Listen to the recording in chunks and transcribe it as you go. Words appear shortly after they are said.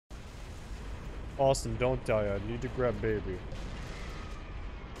Austin, don't die. I need to grab baby.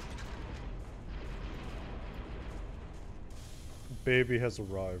 Baby has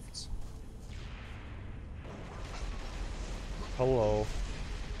arrived. Hello.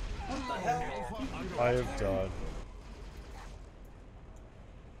 What the hell? I have died.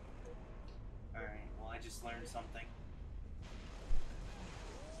 Alright, well I just learned something.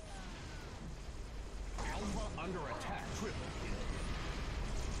 Alpha under attack. Triple kill.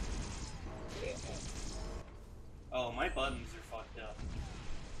 Oh, my buttons are fucked up.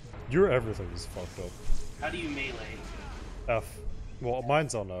 Your everything is fucked up. How do you melee? F. Well,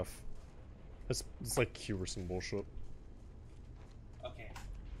 mine's on F. It's like Q or some bullshit. Okay.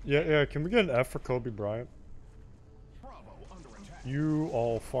 Yeah, can we get an F for Kobe Bryant? Bravo under attack. You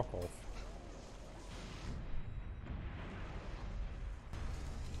all fuck off.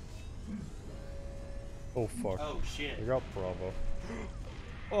 Oh fuck. Oh shit. I got Bravo.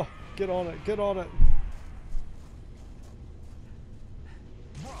 Oh, get on it, get on it.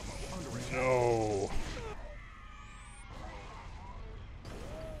 Bravo under attack. No.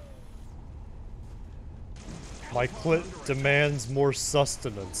 My clit demands more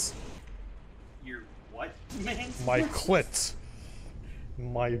sustenance. Your what, man? My clit.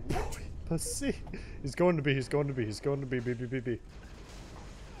 My pussy. He's going to be, he's going to be, he's going to be, B.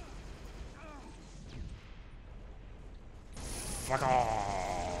 Fuck off.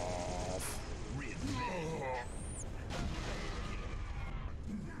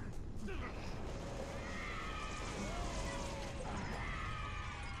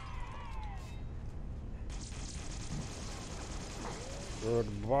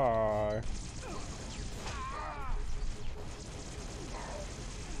 Goodbye.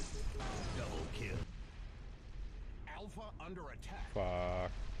 Double kill. Alpha under attack.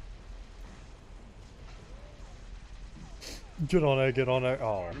 Fuck. Get on it, get on it.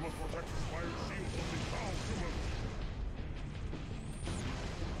 Oh.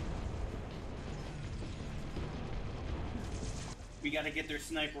 We gotta get their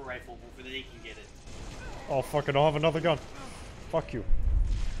sniper rifle before they can get it. Oh fuck, I don't have another gun. Fuck you.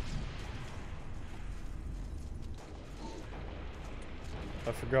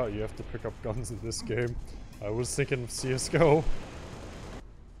 I forgot you have to pick up guns in this game. I was thinking of CSGO.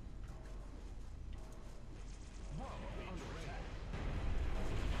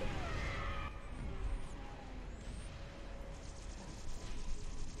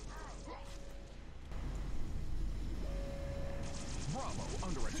 Bravo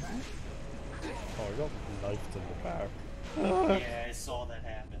under attack. Oh, I got knifed in the back. Yeah, I saw that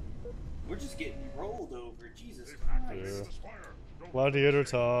happen. We're just getting rolled over, Jesus Christ. Yeah. Gladiator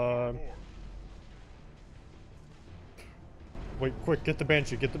time. Wait, quick, get the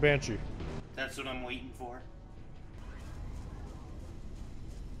Banshee, get the Banshee. That's what I'm waiting for.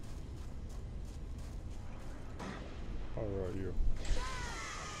 Alright, you.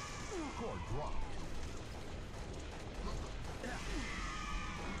 Core drop.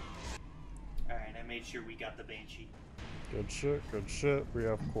 Alright, I made sure we got the Banshee. Good shit, we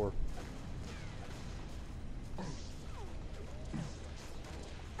have core.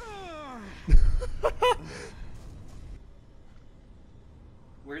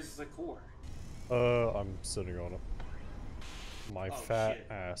 Where's the core? I'm sitting on it. My Oh, fat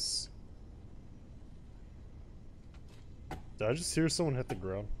shit. ass. Did I just hear someone hit the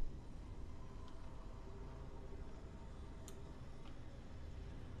ground?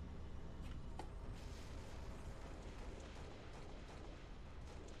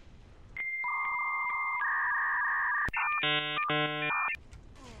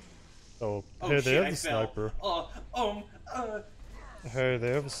 Oh, Oh hey, shit, they have I a fell. sniper. Hey, they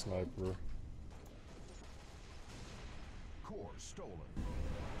have a sniper. Core stolen.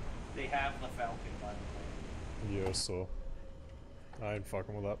 They have the Falcon, by the way. Yeah, so I ain't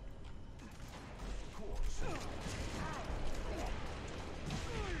fucking with that. Core stolen.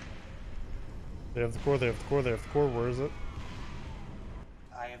 They have the core, they have the core, they have the core. Where is it?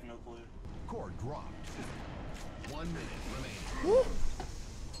 I have no clue. Core dropped. 1 minute remaining. Woo!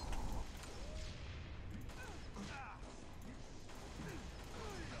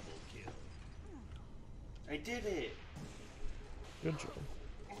 Double kill. I did it! Good job.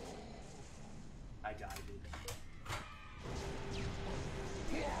 I died it.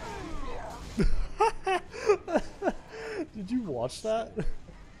 Did you watch that?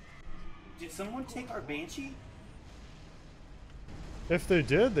 Did someone take our Banshee? If they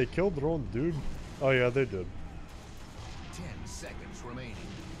did, they killed their own dude. Oh yeah, they did. 10 seconds remaining.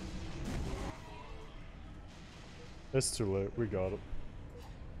 It's too late. We got it.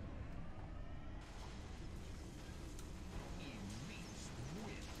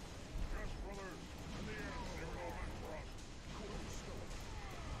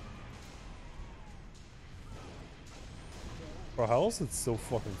 Bro, how is it still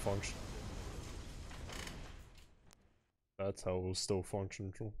fucking functional? That's how it was still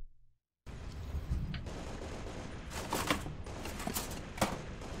functional.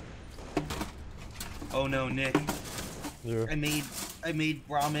 Oh no, Nick. Yeah. I made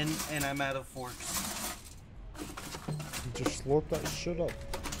ramen and I'm out of forks. Just slurp that shit up.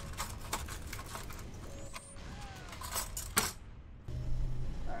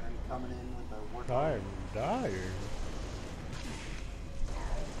 Alright, I'm coming in with a work. I'm dying.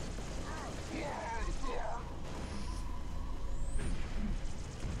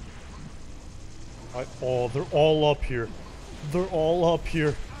 Oh, they're all up here. They're all up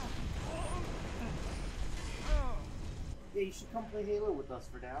here. Yeah, you should come play Halo with us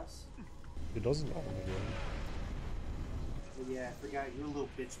for Douse. He doesn't know what I'm doing. But yeah, I forgot you're a little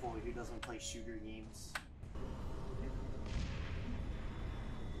bitch boy who doesn't play shooter games.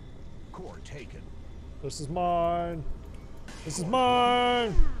 Core taken. This is mine. This is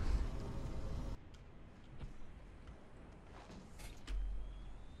mine.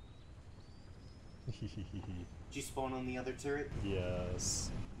 Did you spawn on the other turret?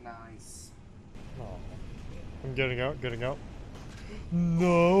 Yes. Nice. Oh. I'm getting out, getting out.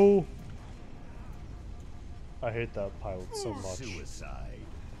 No! I hate that pilot so much. Suicide.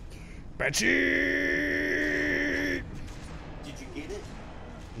 Betchy! Did you get it?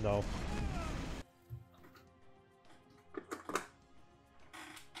 No.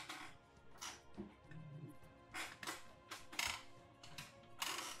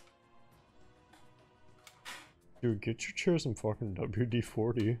 Dude, get your chair some fucking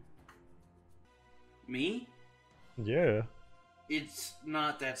WD-40. Me? Yeah. It's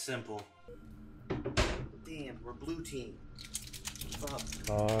not that simple. Damn, we're blue team. Fuck.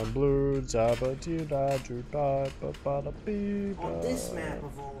 I'm blue, zabba dee da doo da ba ba da bee ba. On this map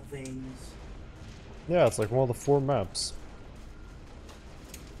of all things. Yeah, it's like one of the 4 maps.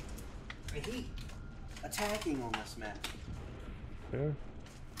 I hate attacking on this map. Yeah.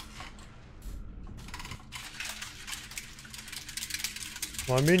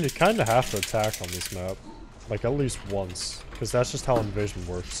 Well, I mean, you kind of have to attack on this map. Like, at least once. Because that's just how Invasion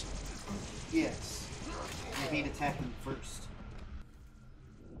works. Yes. I hate attacking first.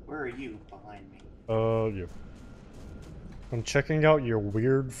 Where are you behind me? You. I'm checking out your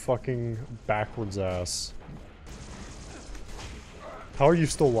weird fucking backwards ass. How are you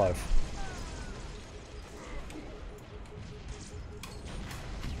still alive?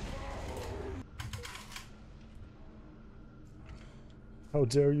 How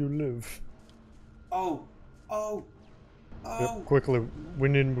dare you live? Oh! Oh! Oh! Yep, quickly. We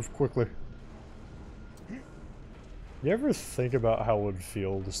need to move quickly. You ever think about how it would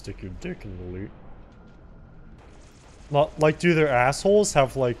feel to stick your dick in the Elite? Not like, do their assholes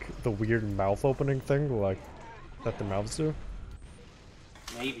have like the weird mouth opening thing like that the mouths do?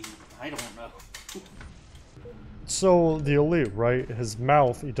 Maybe. I don't know. So the Elite, right? His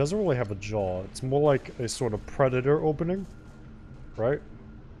mouth, he doesn't really have a jaw. It's more like a sort of predator opening, right?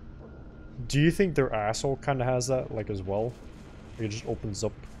 Do you think their asshole kind of has that, like, as well? It just opens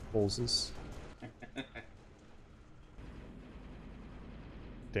up, closes.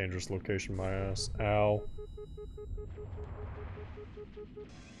 Dangerous location, my ass. Ow.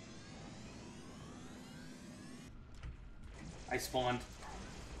 I spawned.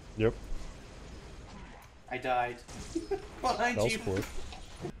 Yep. I died. Behind That was you. quick.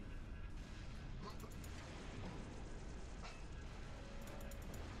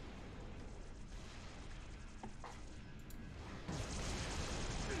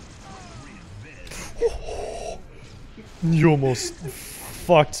 You almost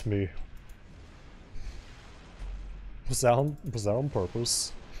fucked me. Was that on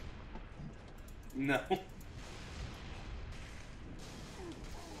purpose? No.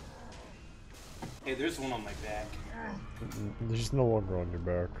 Hey, there's one on my back. He's no longer on your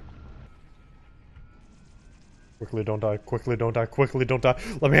back. Quickly, don't die. Quickly, don't die. Quickly, don't die.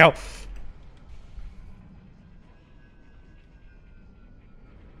 Let me out!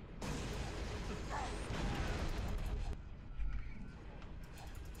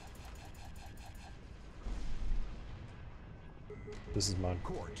 This is mine.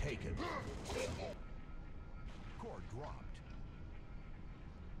 Core taken. Core dropped.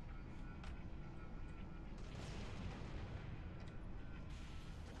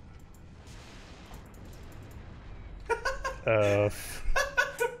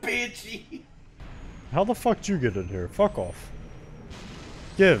 Banshee! How the fuck did you get in here? Fuck off.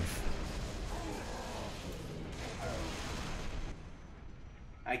 Give.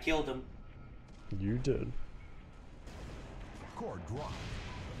 I killed him. You did. Core dropped.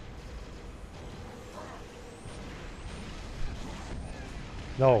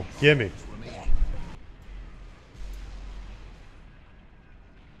 No, gimme. Remaining.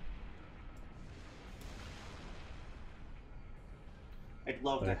 I'd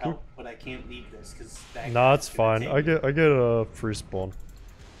love to Thank help, you. but I can't leave this because that. Nah, guy's it's gonna fine. take I me. get a free spawn.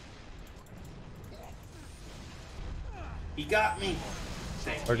 He got me.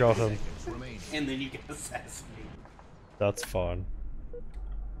 Thank I you. got him. Seconds remaining. And then you get assassinated, That's fine.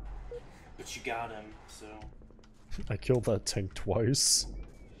 but you got him. So I killed that tank twice.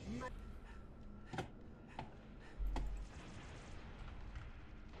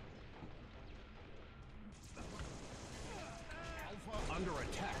 Alpha under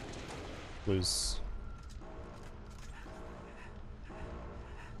attack. Please.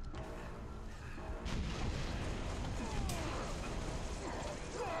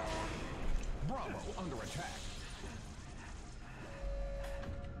 Bravo under attack.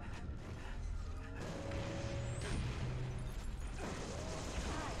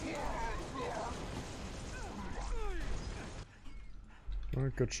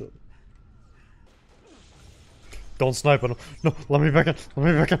 Alright, good shit. Don't snipe him. No, let me back in. Let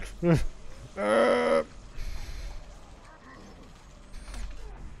me back in. Bravo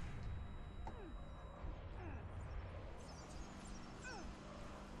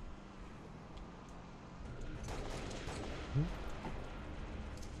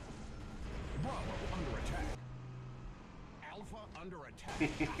under attack. Alpha under attack.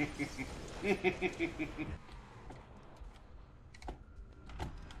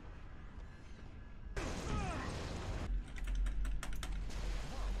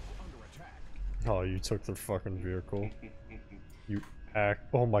 Under attack. Oh, you took the fucking vehicle. You act.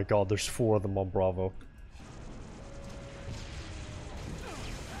 Oh my god, there's 4 of them on Bravo.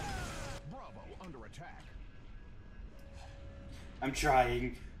 Bravo under attack. I'm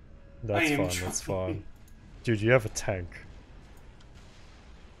trying. That's I am fine, that's trying. fine. Dude, you have a tank.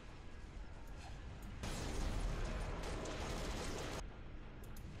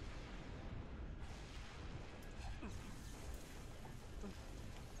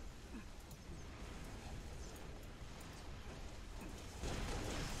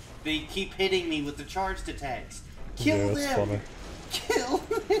 They keep hitting me with the charged attacks. Kill Yeah, them! it's funny. Kill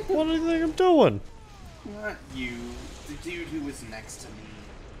them! What do you think I'm doing? Not you. The dude who was next to me.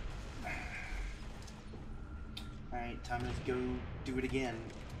 Alright, time to go do it again.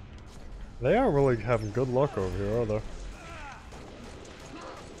 They aren't really having good luck over here, are they?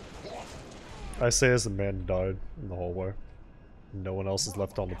 I say as the man died in the hallway. No one else is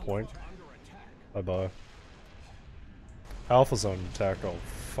left on the point. Under attack. Bye-bye. Alpha's on attack. Oh,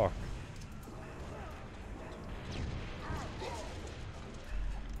 fuck.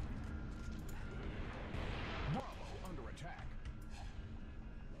 Bravo under attack.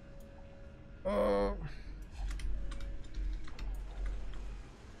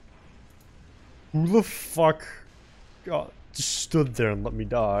 Who the fuck just stood there and let me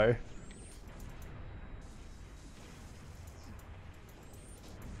die?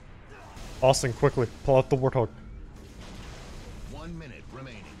 Austin, quickly, pull out the Warthog. 1 minute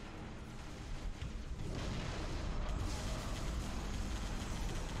remaining.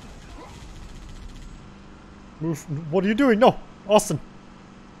 Move. What are you doing? No! Austin!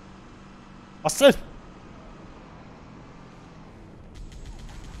 Austin!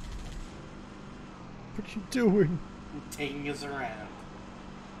 What are you doing? Taking us around.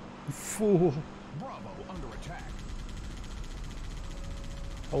 You fool. Bravo under attack.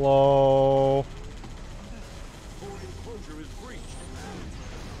 Hello? Full enclosure is breached.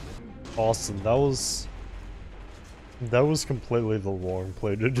 Austin, that was completely the wrong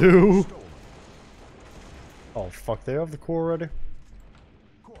play to do. Stolen. Oh fuck, they have the core already?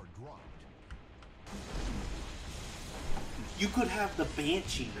 Core dropped. You could have the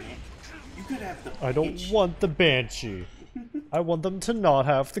Banshee, Nick. You could have the Banshee. I don't want the Banshee. I want them to not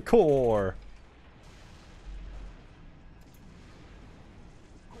have the core.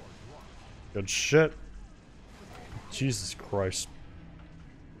 Core dropped. Good shit. Jesus Christ.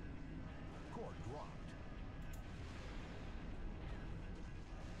 Core dropped.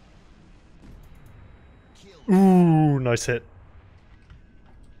 Kill. Ooh, nice hit.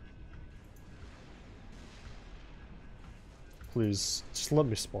 Please, just let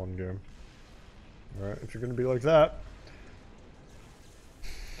me spawn game. Alright, if you're gonna be like that.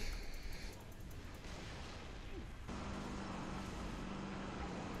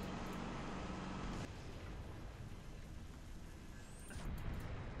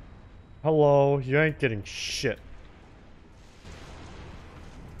 Hello, you ain't getting shit.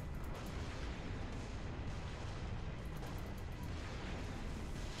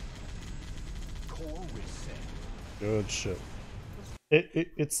 Core reset. Good shit.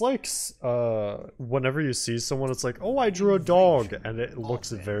 It's like whenever you see someone, it's like, oh, I drew a dog, and it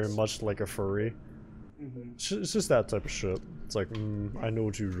looks very much like a furry. It's just that type of shit. It's like, I know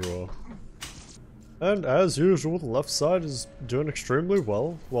what you draw. And as usual, the left side is doing extremely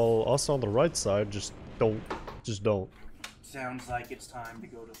well, while us on the right side just don't. Sounds like it's time to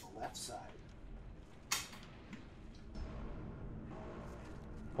go to the left side.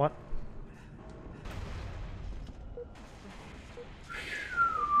 What?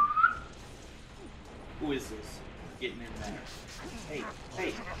 Who is this? Getting in there. Hey,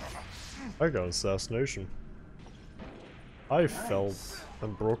 hey. I got assassination. I fell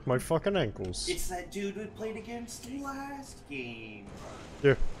and broke my fucking ankles. It's that dude we played against last game.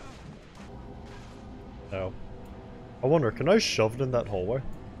 Yeah. Now, I wonder, can I shove it in that hallway?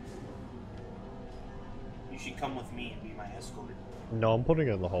 You should come with me and be my escort. No, I'm putting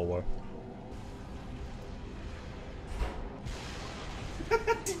it in the hallway.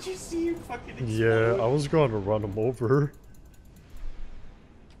 Did you see him fucking explode? Yeah, I was going to run him over.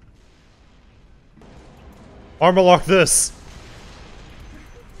 Armor lock this!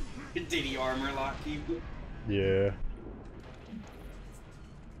 Did he armor lock you? Yeah.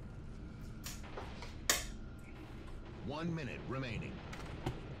 One minute remaining.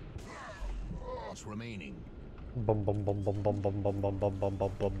 It's remaining. Bum bum bum bum bum bum bum bum bum bum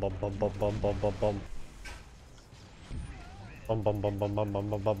bum bum bum bum bum bum bum bum bum. Bum bum bum bum bum bum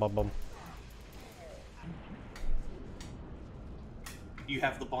bum bum bum bum. You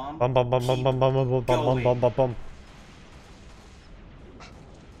have the bomb? Bum bum bum bum bum bum bum bum bum bum bum bum.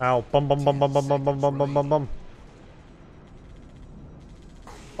 Ow! Bum bum bum bum bum bum bum bum bum bum bum.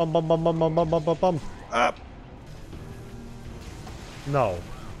 Bum bum bum bum bum bum bum bum bum. Ah! No.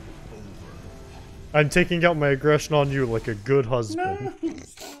 I'm taking out my aggression on you like a good husband. No.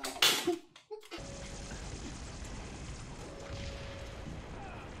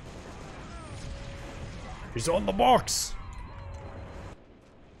 He's on the box!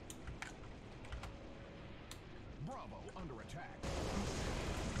 Bravo under attack.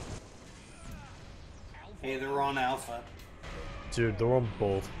 Hey, they're on Alpha. Dude, they're on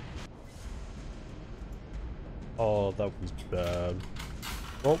both. Oh, that was bad.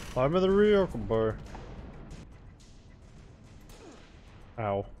 Well, I'm in the vehicle bar.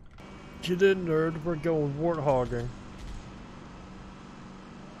 Ow. Get in, nerd. We're going warthogging.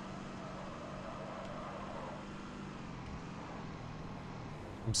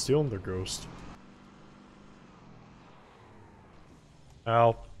 I'm stealing the ghost.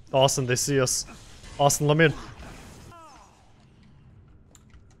 Ow. Austin, they see us. Austin, let me in.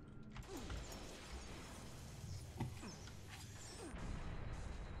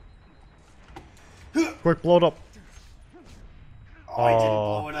 Quick, blow it up. Oh, I didn't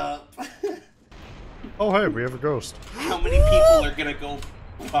blow it up. Oh, hey, we have a ghost. How many people are gonna go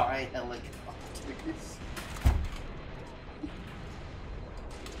buy helicopters?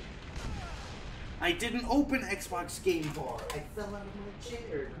 I didn't open Xbox Game Bar. I fell out of my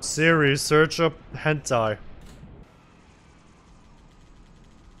chair. Siri, search up hentai.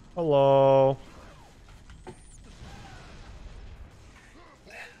 Hello.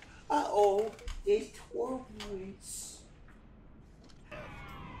 Uh-oh. It's 12 points.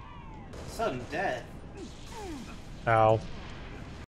 Sudden death. Ow.